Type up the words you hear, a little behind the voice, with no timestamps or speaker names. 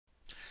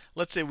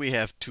Let's say we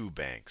have two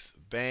banks,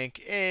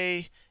 Bank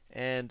A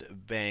and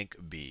Bank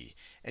B.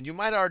 And you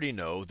might already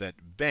know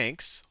that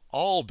banks,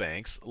 all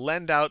banks,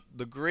 lend out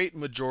the great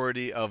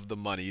majority of the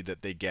money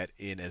that they get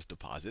in as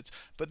deposits,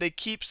 but they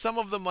keep some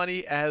of the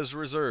money as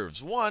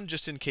reserves. One,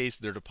 just in case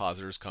their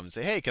depositors come and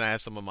say, hey, can I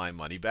have some of my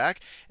money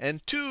back?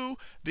 And two,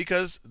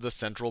 because the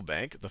central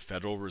bank, the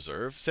Federal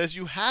Reserve, says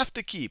you have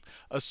to keep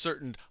a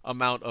certain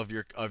amount of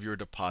your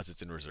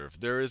deposits in reserve.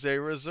 There is a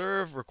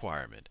reserve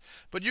requirement.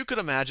 But you could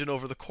imagine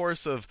over the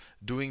course of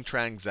doing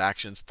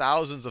transactions,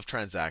 thousands of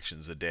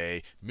transactions a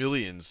day,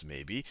 millions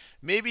maybe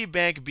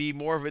Bank B,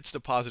 more of its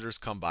depositors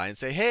come by and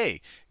say,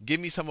 hey, give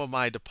me some of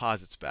my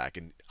deposits back.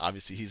 And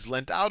obviously he's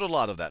lent out a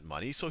lot of that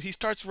money, so he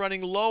starts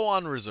running low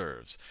on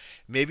reserves.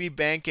 Maybe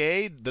Bank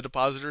A, the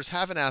depositors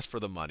haven't asked for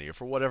the money, or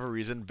for whatever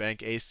reason,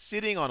 Bank A is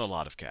sitting on a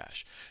lot of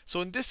cash.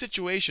 So in this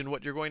situation,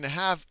 what you're going to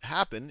have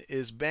happen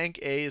is Bank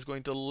A is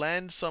going to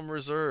lend some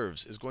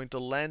reserves, is going to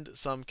lend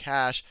some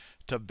cash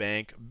to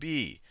Bank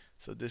B.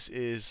 So this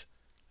is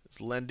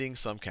lending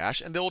some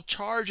cash, and they'll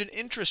charge an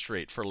interest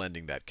rate for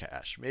lending that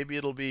cash. Maybe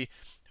it'll be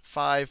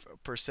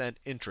 5%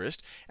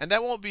 interest, and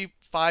that won't be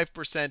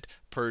 5%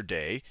 per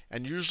day.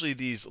 And usually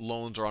these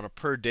loans are on a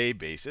per day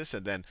basis,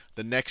 and then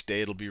the next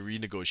day it'll be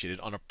renegotiated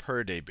on a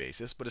per day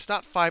basis. But it's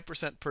not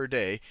 5% per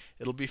day,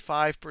 it'll be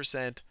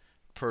 5%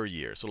 per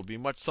year. So it'll be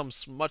much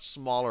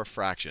smaller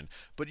fraction.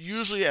 But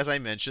usually, as I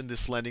mentioned,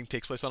 this lending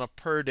takes place on a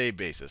per day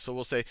basis. So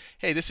we'll say,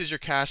 hey, this is your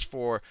cash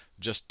for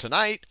just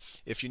tonight.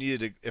 If you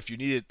need it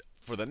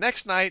for the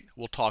next night,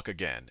 we'll talk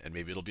again. And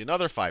maybe it'll be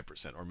another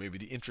 5%, or maybe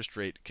the interest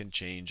rate can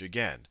change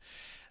again.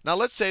 Now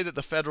let's say that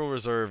the Federal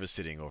Reserve is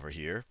sitting over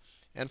here,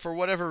 and for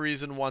whatever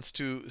reason wants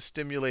to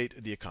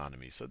stimulate the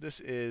economy. So this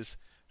is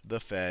the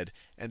Fed,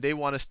 and they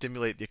want to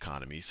stimulate the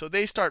economy. So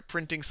they start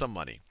printing some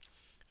money.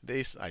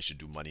 I should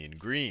do money in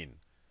green.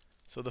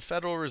 So the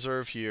Federal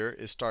Reserve here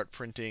is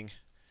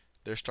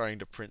they're starting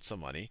to print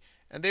some money.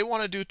 And they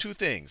want to do two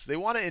things. They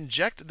want to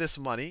inject this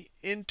money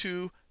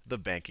into the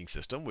banking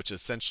system, which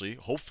essentially,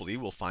 hopefully,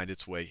 will find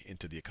its way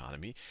into the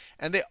economy.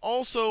 And they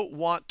also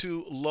want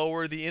to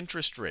lower the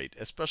interest rate,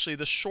 especially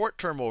the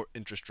short-term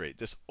interest rate,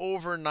 this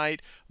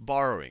overnight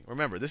borrowing.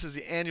 Remember, this is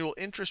the annual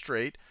interest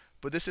rate,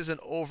 but this is an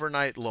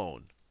overnight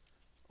loan.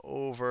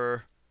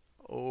 Overnight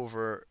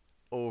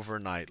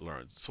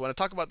loans. So when I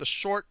talk about the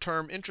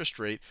short-term interest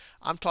rate,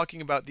 I'm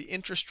talking about the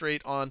interest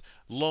rate on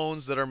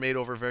loans that are made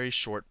over very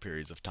short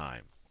periods of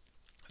time.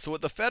 So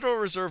what the Federal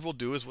Reserve will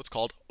do is what's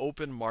called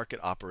open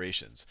market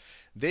operations.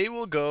 They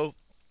will go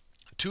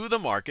to the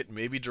market,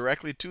 maybe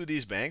directly to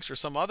these banks or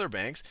some other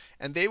banks,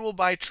 and they will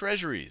buy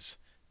treasuries.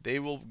 They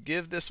will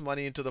give this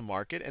money into the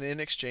market, and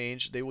in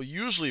exchange, they will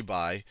usually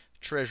buy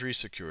treasury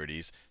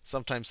securities,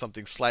 sometimes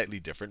something slightly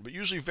different, but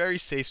usually very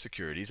safe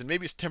securities, and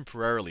maybe it's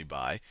temporarily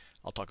buy.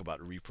 I'll talk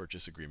about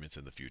repurchase agreements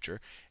in the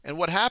future. And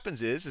what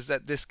happens is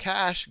that this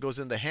cash goes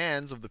in the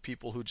hands of the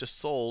people who just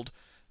sold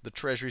the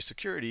treasury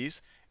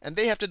securities, and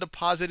they have to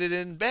deposit it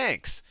in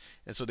banks.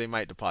 And so they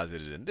might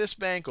deposit it in this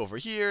bank over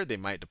here, they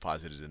might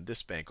deposit it in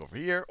this bank over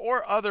here,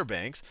 or other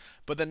banks.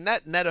 But the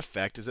net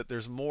effect is that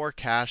there's more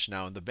cash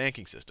now in the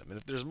banking system. And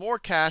if there's more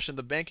cash in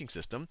the banking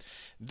system,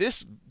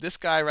 this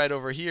guy right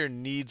over here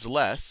needs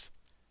less.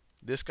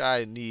 This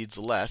guy needs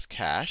less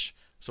cash,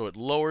 so it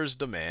lowers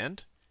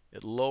demand.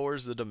 It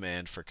lowers the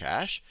demand for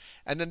cash.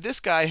 And then this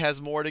guy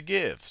has more to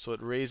give, so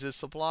it raises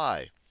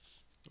supply.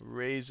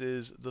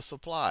 Raises the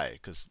supply,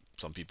 because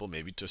some people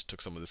maybe just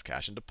took some of this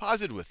cash and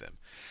deposited with them.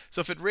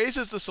 So if it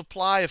raises the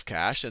supply of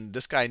cash and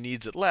this guy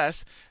needs it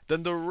less,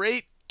 then the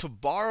rate to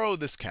borrow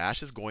this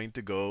cash is going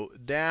to go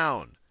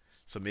down.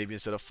 So maybe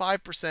instead of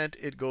 5%,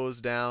 it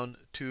goes down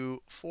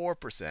to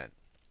 4%.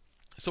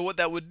 So what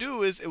that would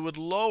do is it would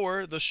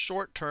lower the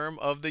short term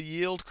of the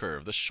yield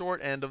curve, the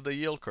short end of the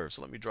yield curve.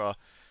 So let me draw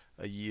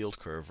a yield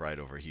curve right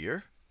over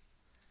here.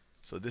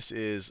 So this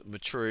is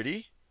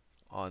maturity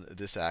on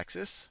this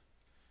axis.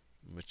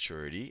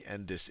 Maturity,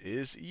 and this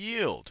is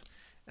yield.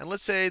 And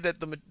let's say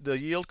that the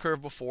yield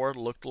curve before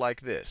looked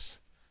like this.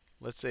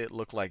 Let's say it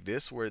looked like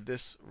this, where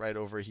this right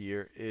over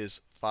here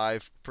is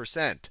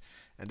 5%.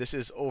 And this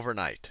is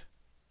overnight.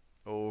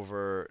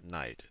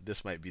 Overnight.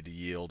 This might be the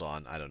yield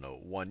on, I don't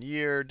know,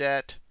 1-year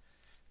debt.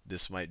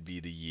 This might be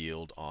the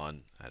yield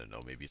on, I don't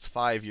know, maybe it's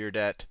 5-year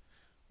debt.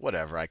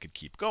 Whatever, I could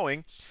keep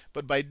going.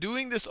 But by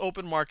doing this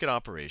open market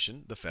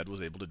operation, the Fed was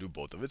able to do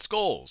both of its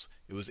goals.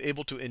 It was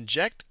able to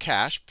inject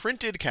cash,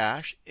 printed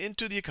cash,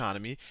 into the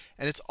economy,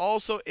 and it's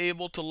also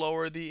able to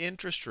lower the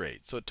interest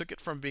rate. So it took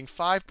it from being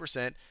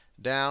 5%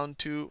 down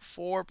to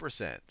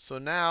 4%. So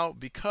now,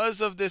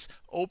 because of this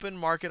open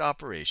market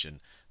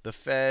operation, the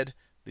Fed,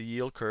 the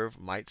yield curve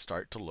might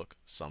start to look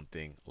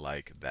something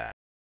like that.